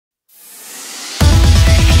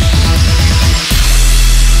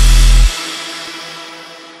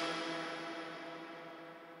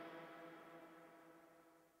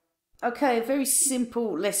Okay, a very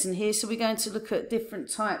simple lesson here. So we're going to look at different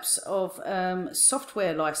types of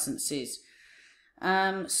software licenses.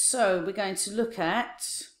 So we're going to look at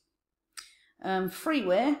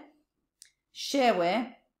freeware,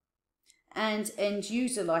 shareware, and end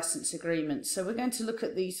user license agreements. So we're going to look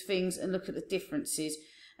at these things and look at the differences.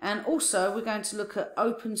 And also we're going to look at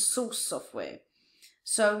open source software.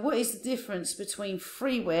 So what is the difference between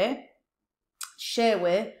freeware,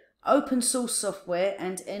 shareware, open source software,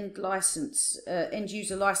 and end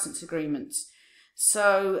user license agreements?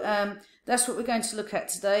 So that's what we're going to look at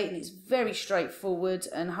today, and it's very straightforward,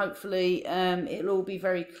 and hopefully it'll all be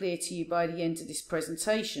very clear to you by the end of this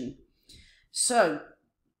presentation. So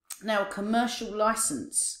now, a commercial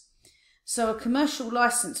license. So a commercial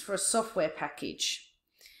license for a software package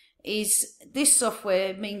is, this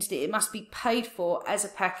software means that it must be paid for as a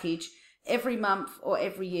package every month or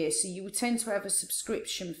every year. So you would tend to have a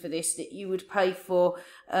subscription for this that you would pay for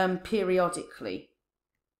periodically.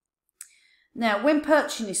 Now, when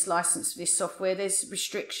purchasing this license for this software, there's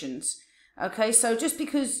restrictions. Okay, so just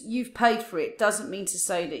because you've paid for it doesn't mean to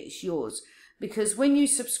say that it's yours, because when you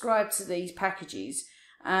subscribe to these packages,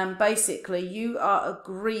 basically you are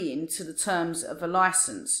agreeing to the terms of a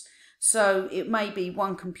license. So it may be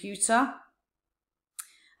one computer.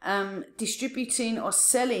 Distributing or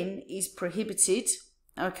selling is prohibited.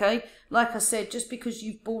 Okay, like I said, just because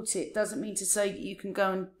you've bought it doesn't mean to say that you can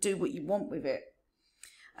go and do what you want with it.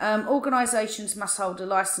 Organisations must hold a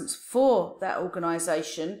license for that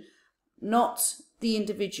organisation, not the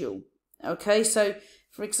individual. Okay, so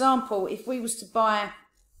for example, if we was to buy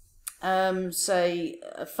say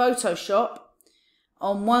a Photoshop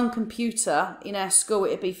on one computer in our school,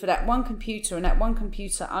 it'd be for that one computer and that one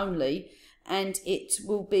computer only, and it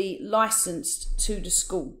will be licensed to the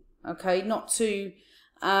school, okay, not to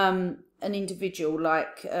an individual,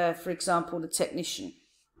 like for example the technician.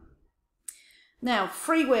 Now,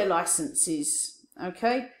 freeware licenses,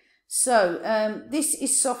 okay, so this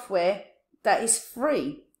is software that is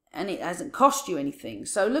free and it hasn't cost you anything.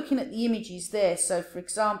 So looking at the images there, so for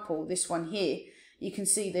example this one here, you can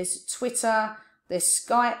see there's Twitter, there's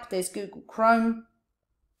Skype, there's Google Chrome.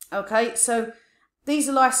 Okay, so these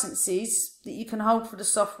are licenses that you can hold for the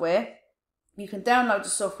software. You can download the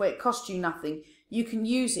software, it costs you nothing. You can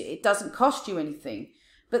use it, it doesn't cost you anything.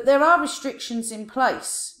 But there are restrictions in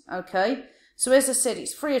place, okay? So as I said,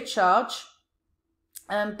 it's free of charge,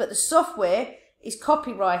 but the software is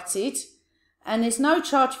copyrighted, and there's no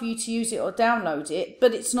charge for you to use it or download it,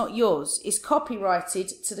 but it's not yours. It's copyrighted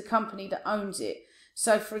to the company that owns it.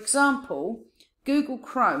 So for example, Google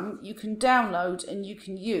Chrome you can download and you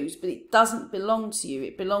can use, but it doesn't belong to you.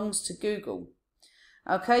 It belongs to Google.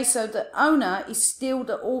 Okay, so the owner is still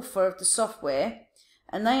the author of the software,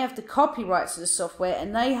 and they have the copyright to the software,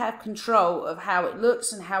 and they have control of how it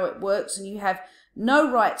looks and how it works, and you have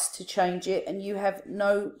no rights to change it, and you have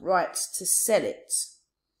no rights to sell it.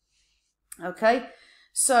 Okay,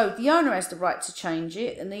 so the owner has the right to change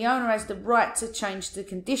it, and the owner has the right to change the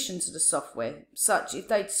conditions of the software. Such, if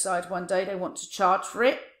they decide one day they want to charge for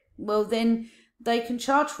it, well then they can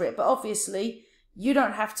charge for it. But obviously you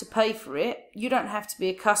don't have to pay for it, you don't have to be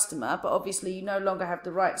a customer, but obviously you no longer have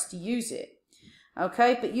the rights to use it.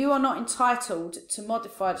 Okay, but you are not entitled to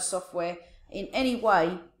modify the software in any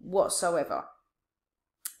way whatsoever.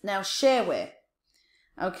 Now, shareware.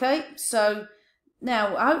 Okay, so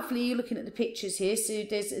now hopefully you're looking at the pictures here, so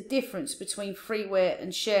there's a difference between freeware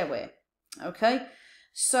and shareware. Okay,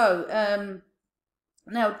 so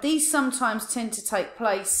now these sometimes tend to take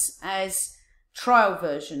place as trial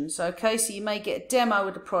versions. Okay, so you may get a demo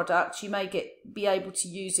of the product, you may be able to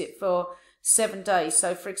use it for 7 days.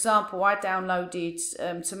 So for example, I downloaded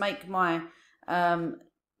to make my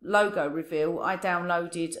logo reveal, I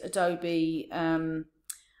downloaded Adobe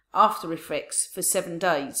After Effects for 7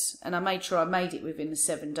 days, and I made sure I made it within the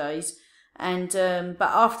 7 days, and but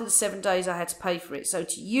after the 7 days I had to pay for it. So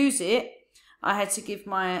to use it I had to give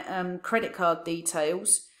my credit card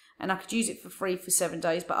details, and I could use it for free for 7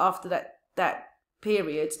 days, but after that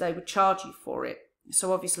period they would charge you for it.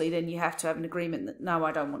 So obviously then you have to have an agreement that no,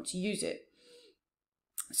 I don't want to use it.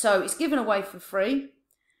 So it's given away for free.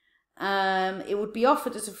 It would be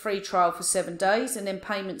offered as a free trial for 7 days, and then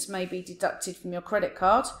payments may be deducted from your credit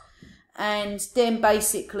card. And then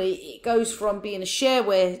basically it goes from being a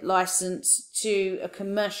shareware license to a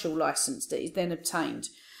commercial license that is then obtained.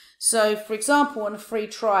 So for example, on a free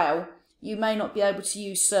trial, you may not be able to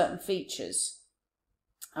use certain features.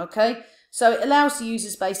 Okay, so it allows the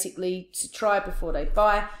users basically to try before they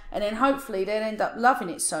buy, and then hopefully they'll end up loving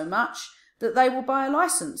it so much that they will buy a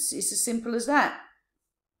license. It's as simple as that.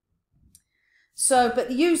 So, but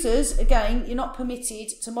the users, again, you're not permitted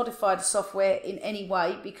to modify the software in any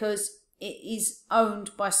way because it is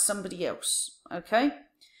owned by somebody else, okay?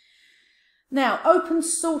 Now, open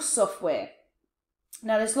source software.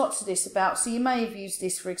 Now, there's lots of this about, so you may have used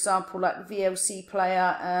this, for example, like the VLC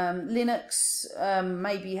player, Linux,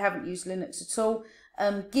 maybe you haven't used Linux at all,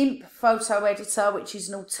 GIMP photo editor, which is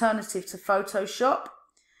an alternative to Photoshop.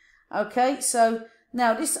 Okay, so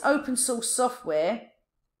now this open source software,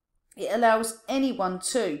 it allows anyone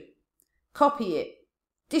to copy it,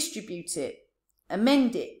 distribute it,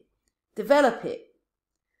 amend it, develop it.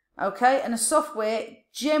 Okay, and the software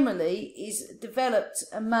generally is developed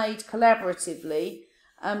and made collaboratively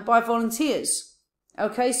by volunteers.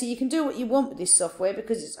 Okay, so you can do what you want with this software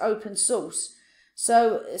because it's open source.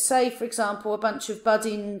 So say, for example, a bunch of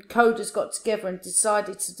budding coders got together and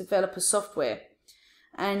decided to develop a software.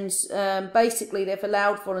 And basically they've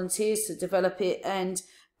allowed volunteers to develop it and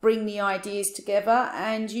bring the ideas together,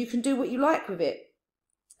 and you can do what you like with it.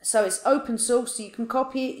 So it's open source, so you can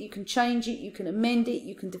copy it, you can change it, you can amend it,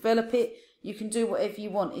 you can develop it, you can do whatever you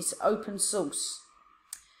want. It's open source.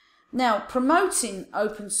 Now, promoting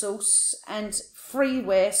open source and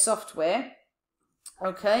freeware software,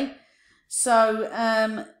 okay, so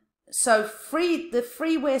the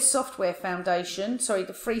Free Software Foundation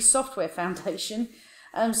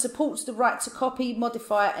supports the right to copy,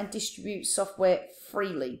 modify and distribute software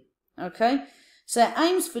freely. Okay, so it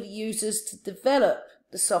aims for the users to develop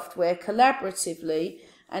the software collaboratively,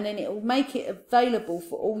 and then it will make it available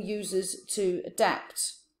for all users to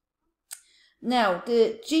adapt. Now,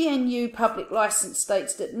 the GNU public license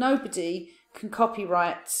states that nobody can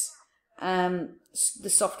copyright the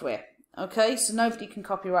software. Okay, so nobody can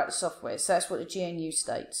copyright the software. So that's what the GNU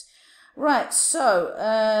states. Right, so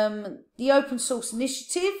the Open Source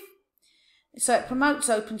Initiative, so it promotes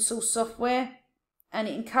open source software and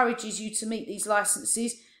it encourages you to meet these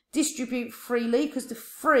licenses. Distribute freely, because the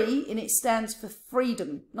free in it stands for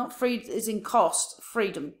freedom, not free as in cost,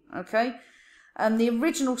 freedom, okay? And the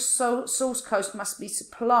original source code must be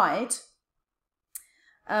supplied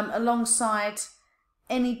alongside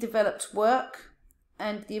any developed work,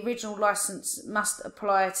 and the original license must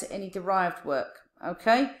apply to any derived work,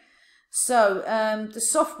 okay? So the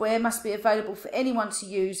software must be available for anyone to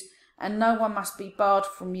use, and no one must be barred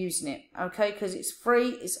from using it, okay? Because it's free,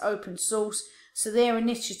 it's open source, so their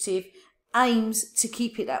initiative aims to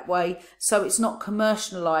keep it that way, so it's not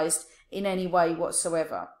commercialised in any way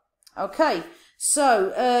whatsoever. Okay,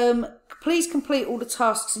 so please complete all the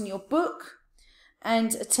tasks in your book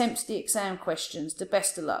and attempt the exam questions. The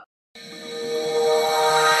best of luck.